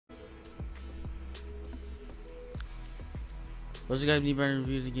What's guys, me Brandon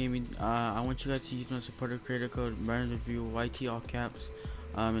Reviews of Gaming. I want you guys to use my supporter creator code Brandon Review YT all caps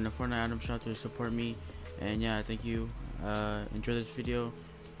in the Fortnite item shop to support me. And yeah, thank you. Enjoy this video,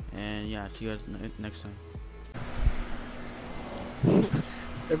 and yeah, see you guys next time.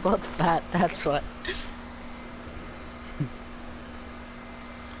 They're both fat, that's what.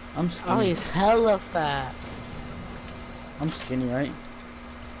 I'm Oh, skinny. he's hella fat. I'm skinny, right?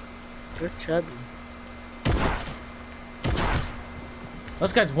 You're chubby.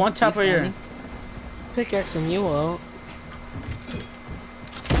 Let's guys, one tap right here. Pickaxing you won't.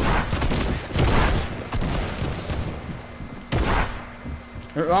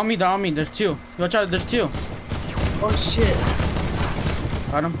 They're on me, there's two. Watch out, there's two. Oh shit.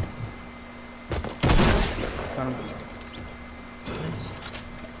 Got him. Got him. Nice.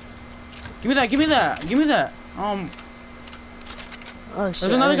 Give me that, give me that, give me that. Oh shit.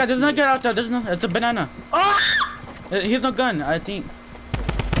 There's another guy, out there. There's no, it's a banana. Oh! He has no gun, I think.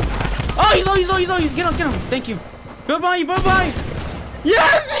 Oh, he's low. Get him. Thank you. Bye.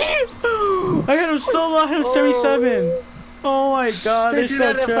 Yes! I hit him so low. I hit him 77. Oh my god, they're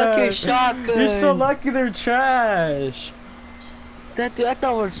so trash. You're so lucky they're trash. That dude, I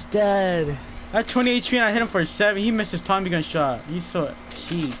thought was dead. At 20 HP and I hit him for 7. He missed his Tommy gun shot. He's so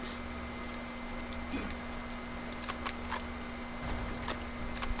cheap.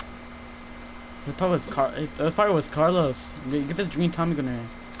 That probably was Carlos. Get this green Tommy gun in here.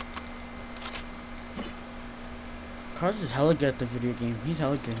 Carlos is hella good at the video game. He's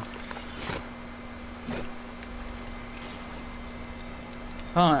hella good.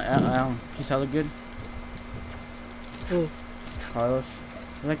 Alan. He's hella good. Who? Carlos.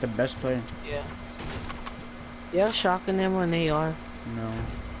 He's like the best player. Yeah. Yeah, shotgun ammo and AR.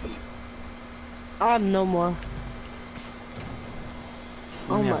 No. No more.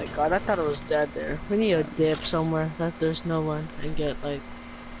 Oh my god, I thought it was dead there. We need a dip somewhere that there's no one and get like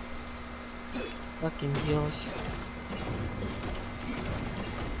fucking heals.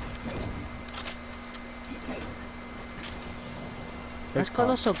 That's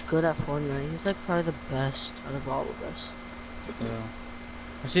Carlos so good at Fortnite. He's like probably the best out of all of us. Yeah.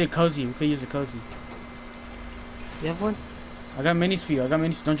 I see a cozy. We could use a cozy. You have one? I got minis for you.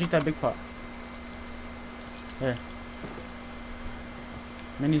 Don't drink that big pot. There.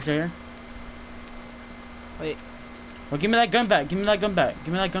 Minis right here. Wait. Well, give me that gun back. That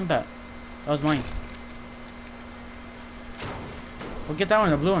was mine. Well, get that one,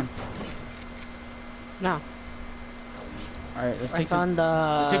 the blue one. No. Alright, let's I found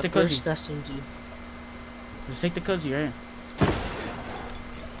take the cozy. first SMG. Let's take the cozy right here.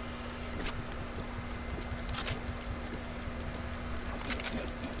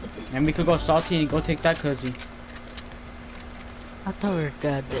 And we could go salty and go take that cozy. I thought we were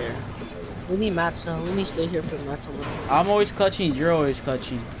dead there. We need mats though. We need to stay here for mats a little bit. I'm always clutching, you're always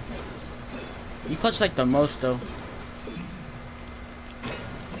clutching. You clutch like the most though.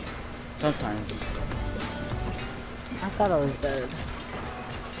 Sometimes. I thought I was dead.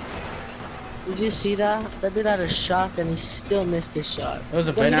 Did you see that? That dude had a shot and he still missed his shot. It was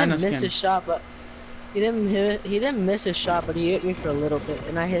a banana He didn't miss his shot, but he didn't miss his shot, but he hit me for a little bit,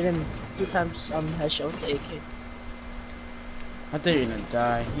 and I hit him 2 times on headshot with the AK. I thought you were gonna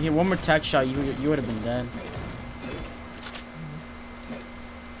die. You hit one more tech shot, you would have been dead.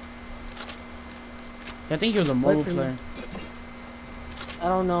 I think he was a mobile player. I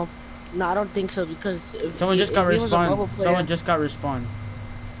don't know. No, I don't think so because if Someone just got respawned.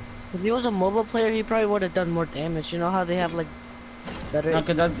 If he was a mobile player, he probably would have done more damage. You know how they have like better. No,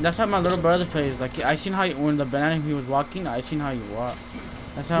 cause that's how my little brother plays. Like I seen how when the banana he was walking, I seen how he walked.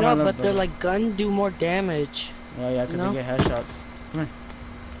 That's how my little but brother. they're like gun do more damage. Yeah, cause they get headshots. Come here.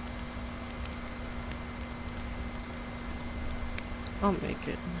 I'll make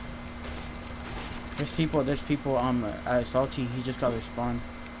it. There's people at Salty. He just got respawned.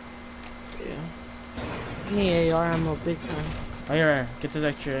 Yeah. I need AR ammo big time. Oh, here, get this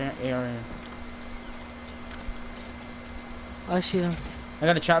extra AR here. I see them. I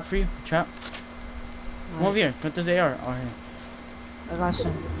got a trap for you. Trap. Come over here. Put this AR. Oh, here. I got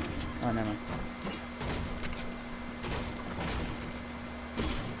some. Oh, never mind.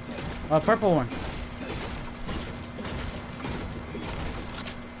 Oh, purple one.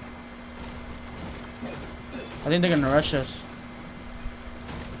 I think they're gonna rush us.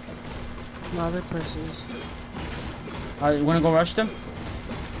 No other persons. You wanna go rush them?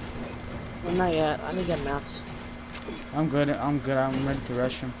 Well, not yet. I need to get mats. I'm good. I'm ready to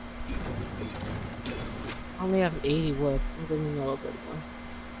rush them. I only have 80 wood. I'm gonna need a little bit more.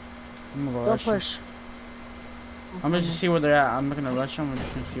 I'm gonna go Don't rush them. push. I'm just to see where they're at. I'm not gonna rush them. I'm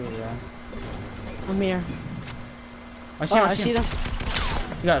just gonna see where they're at. I'm here. I see him. them.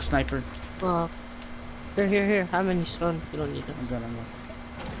 You got a sniper. Here. How many stone? You don't need them. I'm good.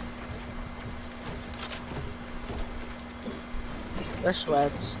 They're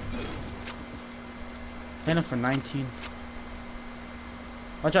sweats. Hit him for 19.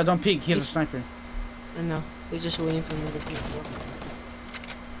 Watch out, don't peek. He has a sniper. I know. He's just waiting for me to peek.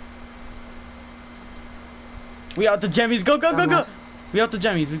 We out the jammies. Go. We out the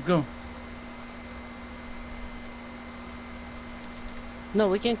jammies. Let's go. No,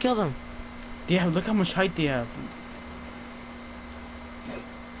 we can't kill them. Yeah, look how much height they have.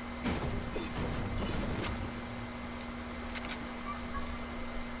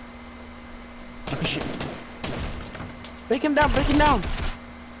 Oh shit. Break him down.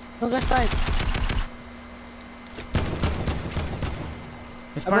 No guys died.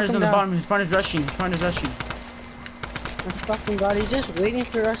 His partner's on the bottom. His partner's rushing. Oh fucking god, he's just waiting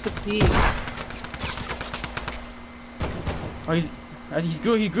for us to peek. Oh,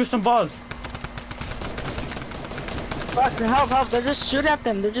 he grew some balls. Fuck, help. They're just shoot at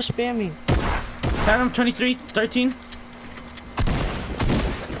them. They're just spamming. Had him 23, 13.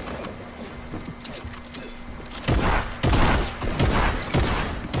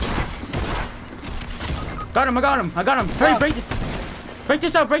 I got him. Hurry, break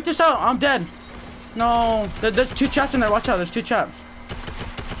this out. I'm dead. No, there's 2 traps in there. Watch out, there's 2 traps.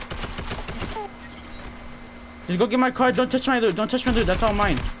 Just go get my card. Don't touch my loot. That's all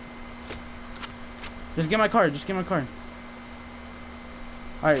mine. Just get my card.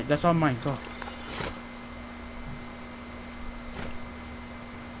 Alright, that's all mine. Go.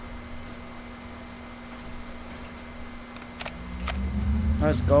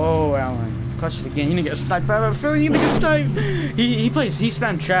 Let's go, Alan. Clutch it again. You need to get a sniper. I have a feeling you need to get a sniper. He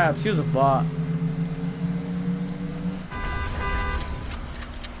spammed traps. He was a bot.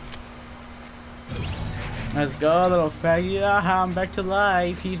 Let's go, little faggy. Ah, I'm back to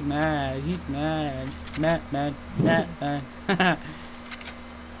life. He's mad. Mad.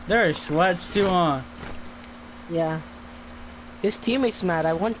 There are sweats too on. Yeah. His teammate's mad.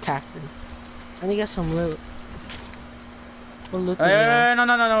 I one-tapped him. I need to get some loot. What loot?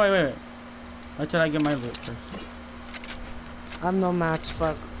 No, wait. Wait till I get my loot first. I'm no match,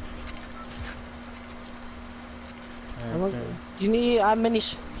 fuck. Okay. You need how many?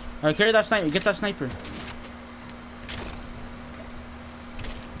 Carry that sniper. Get that sniper.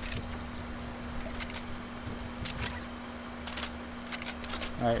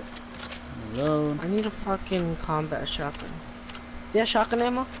 Alright. Reload. I need a fucking combat shotgun. Yeah, shotgun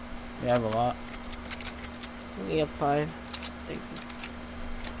ammo? Yeah, I have a lot. I only have 5. Thank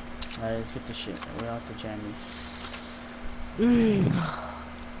you. Alright, let's get the shit. We're out the jammies.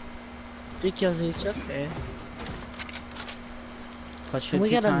 3 kills each, okay. Clutch Can we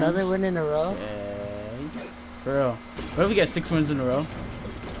get another win in a row? Okay. For real. What if we get 6 wins in a row?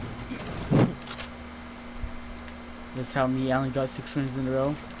 That's how me, Alan, got 6 wins in a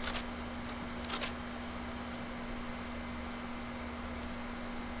row.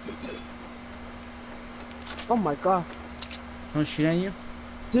 Oh my god. Someone shoot at you?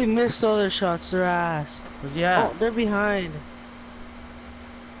 They missed all their shots, their ass. Where's he at? Oh, they're behind.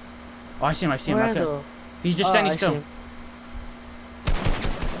 Oh, I see him. Where Okay. though? He's just standing still.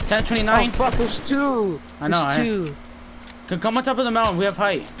 1029. Oh fuck, there's 2. I know. There's 2. Come on top of the mountain. We have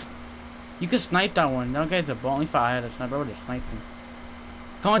height. You could snipe that one. That guy's a ball. Only if I had a sniper, I would have sniped him.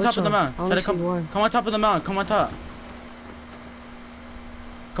 Come on top of the mountain. Try to come on top of the mountain. Come on top.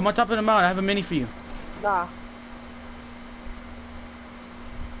 Come on top of the mountain. I have a mini for you. Nah.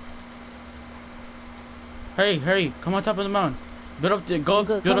 Hurry. Come on top of the mountain. Build up to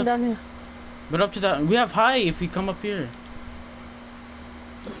down here. Build up to that. We have high if we come up here.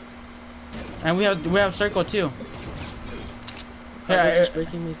 And we have circle too. They're just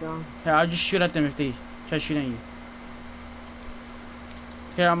breaking me down. Here, I'll just shoot at them if they try shooting at you.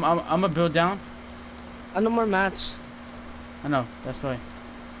 Here, I'm gonna build down. I know more mats. I know, that's why.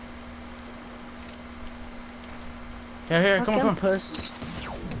 Here, come on. Pussies.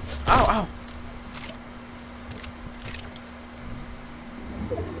 Ow.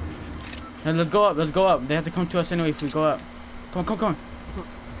 And let's go up. They have to come to us anyway if we go up. Come on.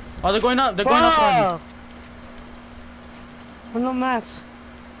 Oh, they're going up. They're going up. No mats.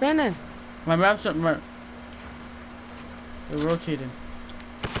 Brandon. My maps are... They're rotating.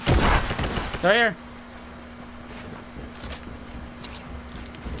 They're here.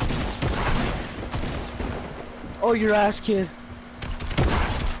 Oh, your ass, kid.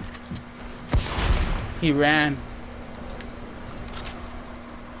 He ran.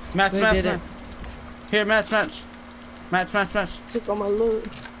 Mats. Here, Mats. Took all my loot.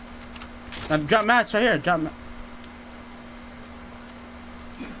 Drop mats right here. Drop.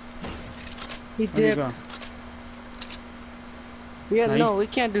 He Where'd you did. go? Yeah, No, no, we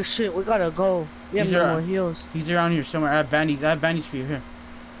can't do shit. We gotta go. We have He's no around- more heals. He's around here somewhere. I have bandies. I have bandies for you. Here.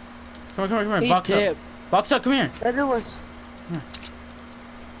 Come on, come on, come on. He Box did. up. Box up. Come here. That dude was. Yeah.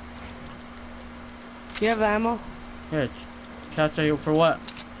 You have ammo? Here. Catch you for what?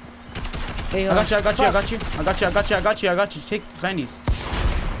 Hey, I got you. I got you. I got you. I got you. I got you. I got you. I got you. Take bandies.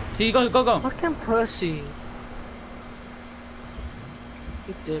 See, go, go, go. Fucking pussy.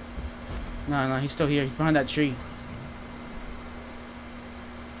 He did. No, no, he's still here. He's behind that tree.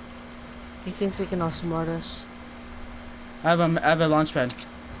 He thinks he can outsmart us. I have a launch pad.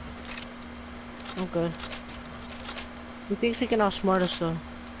 I'm good. He thinks he can outsmart us though.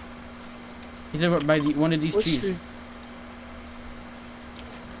 He's over by one of these Which trees. tree?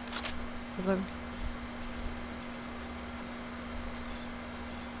 Okay.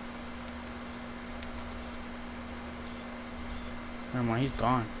 Never mind, he's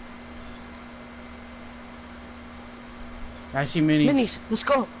gone. I see minis. Minis, let's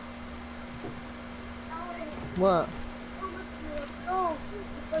go. What?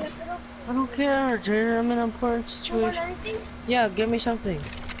 I don't care, Jared. I'm in an important situation. Yeah, give me something.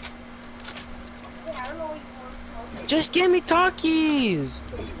 Just give me talkies. Is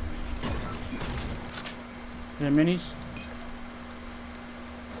there minis?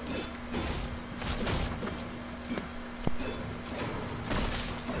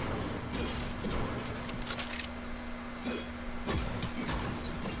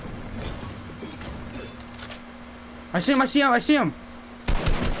 I see him, I see him, I see him!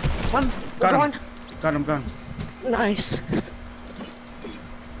 One, Got him. one. Got him, got him. Nice.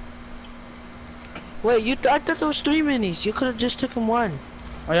 Wait, I thought there was 3 minis. You could have just taken one.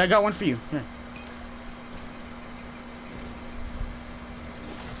 Oh yeah, I got one for you. Here.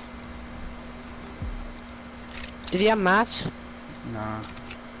 Did he have mats? Nah.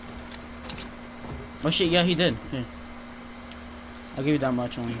 Oh shit, yeah he did. Here. I'll give you that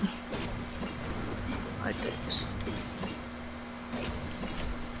much only. I think so.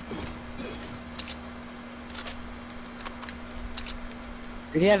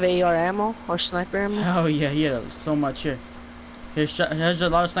 Did he have AR ammo or sniper ammo? Oh yeah, he had so much here. Here's a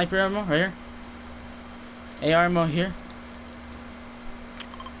lot of sniper ammo right here. AR ammo here.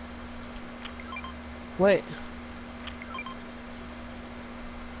 Wait.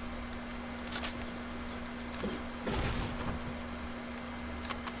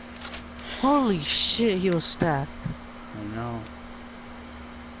 Holy shit, he was stacked. I know.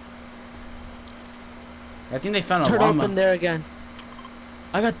 I think they found a Turn llama. open there again.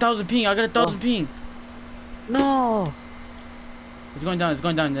 I got 1,000 ping. I got 1,000 ping. No. It's going down. It's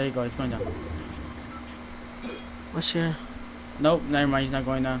going down. There you go. It's going down. What's here? Nope. Never mind. He's not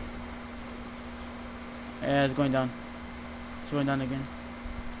going down. Yeah, it's going down. It's going down again.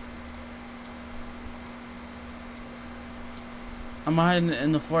 I'm hiding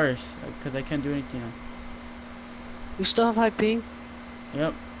in the forest because I can't do anything now. You still have high ping?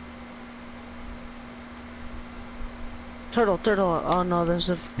 Yep. Turtle, turtle. Oh no, there's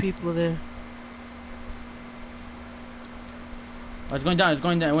a people there. Oh, it's going down. It's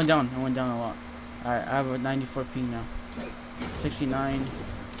going down. It went down. It went down a lot. Alright, I have a 94 ping now. 69.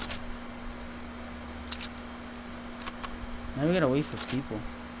 Now we gotta wait for people.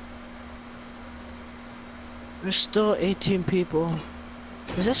 There's still 18 people.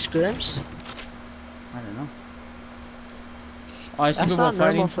 Is this scrims? I don't know. Oh, I see That's people not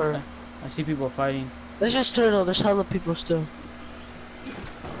normal fighting. for... I see people fighting. There's just turtle. There's hella people still.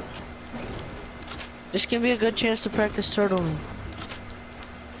 This can be a good chance to practice turtling.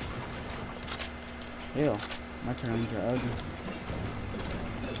 Ew. My turtles are ugly.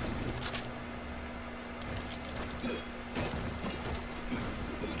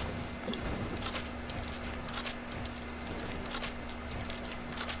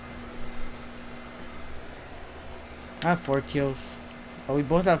 I have 4 kills. Oh, we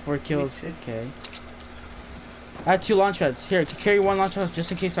both have 4 kills. Okay. I have 2 launch pads. Here, carry 1 launch pad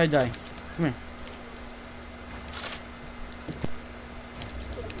just in case I die. Come here.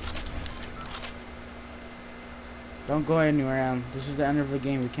 Don't go anywhere, This is the end of the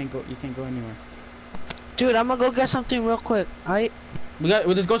game. You can't go anywhere. Dude, I'm gonna go get something real quick. Well,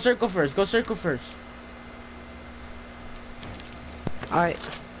 just go circle first. Go circle first. Alright.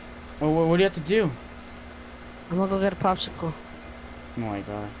 Well, what do you have to do? I'm gonna go get a popsicle. Oh my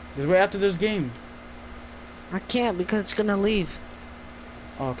god. Just wait after this game. I can't because it's gonna leave.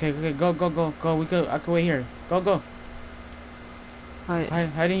 Oh, okay, go. I can wait here. Go. Alright.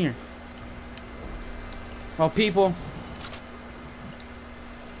 Hide in here. Oh, people.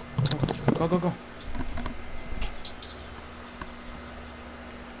 Go.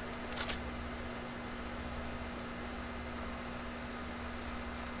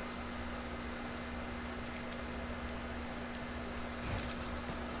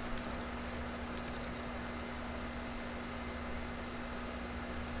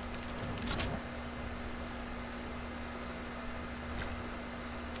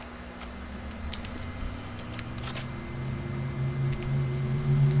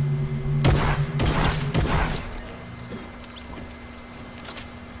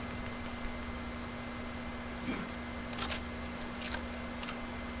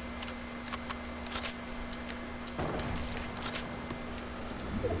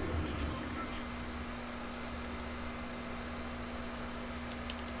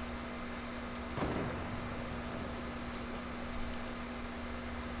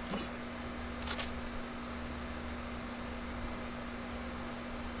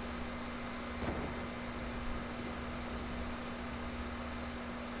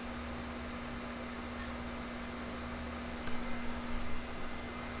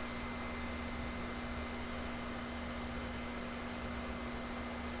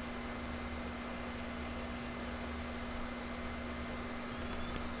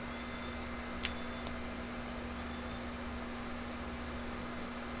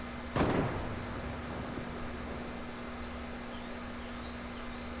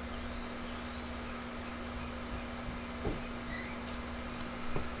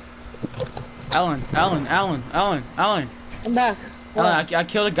 Alan. I'm back. Alan, I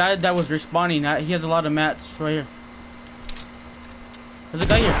killed a guy that was respawning. He has a lot of mats right here. There's a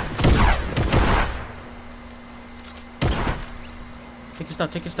guy here.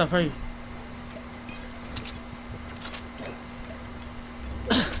 Take your stuff, hurry.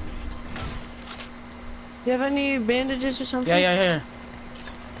 Do you have any bandages or something? Yeah.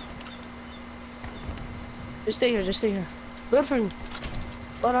 Just stay here. Look for me.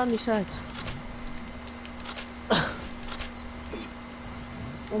 What on these sides?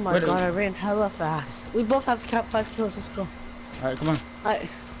 Oh my god, I ran hella fast. We both have cap 5 kills, let's go. Alright, come on. Alright.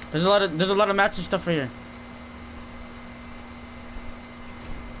 There's a lot of mats and stuff right here.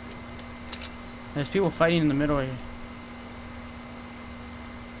 There's people fighting in the middle right here.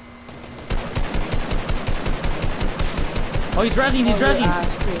 Oh, he's rezzing.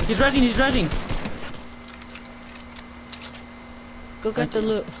 He's rezzing. Go get the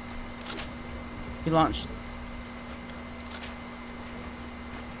loot. He launched.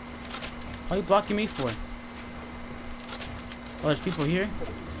 What are you blocking me for? Oh, there's people here.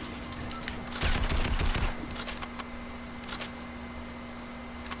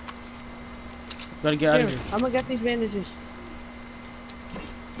 Gotta get out of here. I'm gonna get these bandages.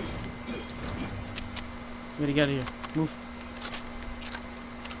 Gotta get out of here. Move.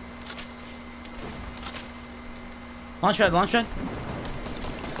 Launch pad.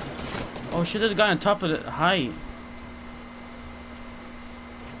 Oh shit, there's a guy on top of the height.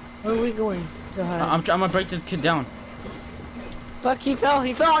 Where are we going to hide? I'm gonna break this kid down. Fuck, he fell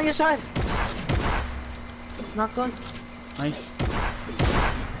on your side. Not gone. Nice.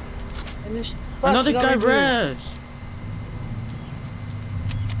 Finish. Another guy res.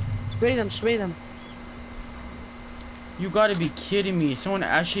 Spray them. You gotta be kidding me. Someone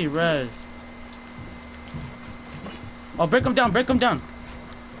actually res. Oh, break him down. Break him down.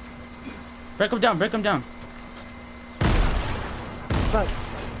 Fuck. Break him down.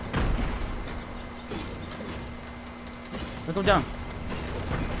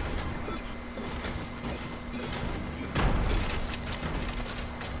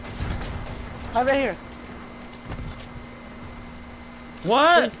 Right here.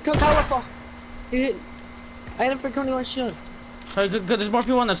 What? Go powerful. You hit. I hit him for 21 shield. Alright, good. There's more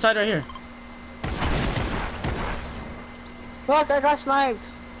people on the side right here. Fuck, I got sniped.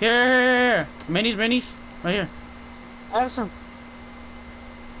 Here. Minis. Right here. I have some.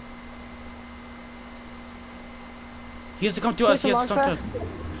 He has to come to us. He has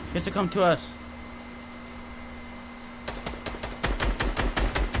to come to us.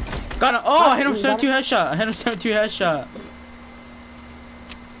 Got him. Oh, I hit him 72 headshot.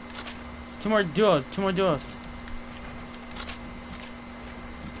 Two more duos.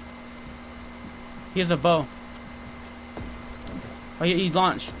 He has a bow. Oh, he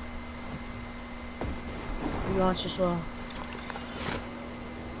launched. He launched as well.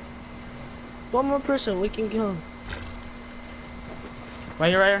 One more person, we can kill him. Right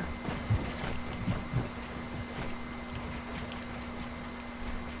here.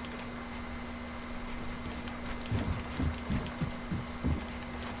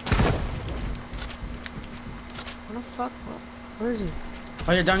 What the fuck? Where is he?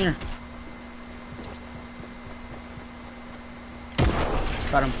 Oh, you're down here.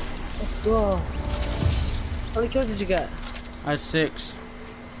 Got him. Let's go. How many kills did you get? I had 6.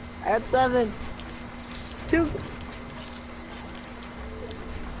 I had 7. 2.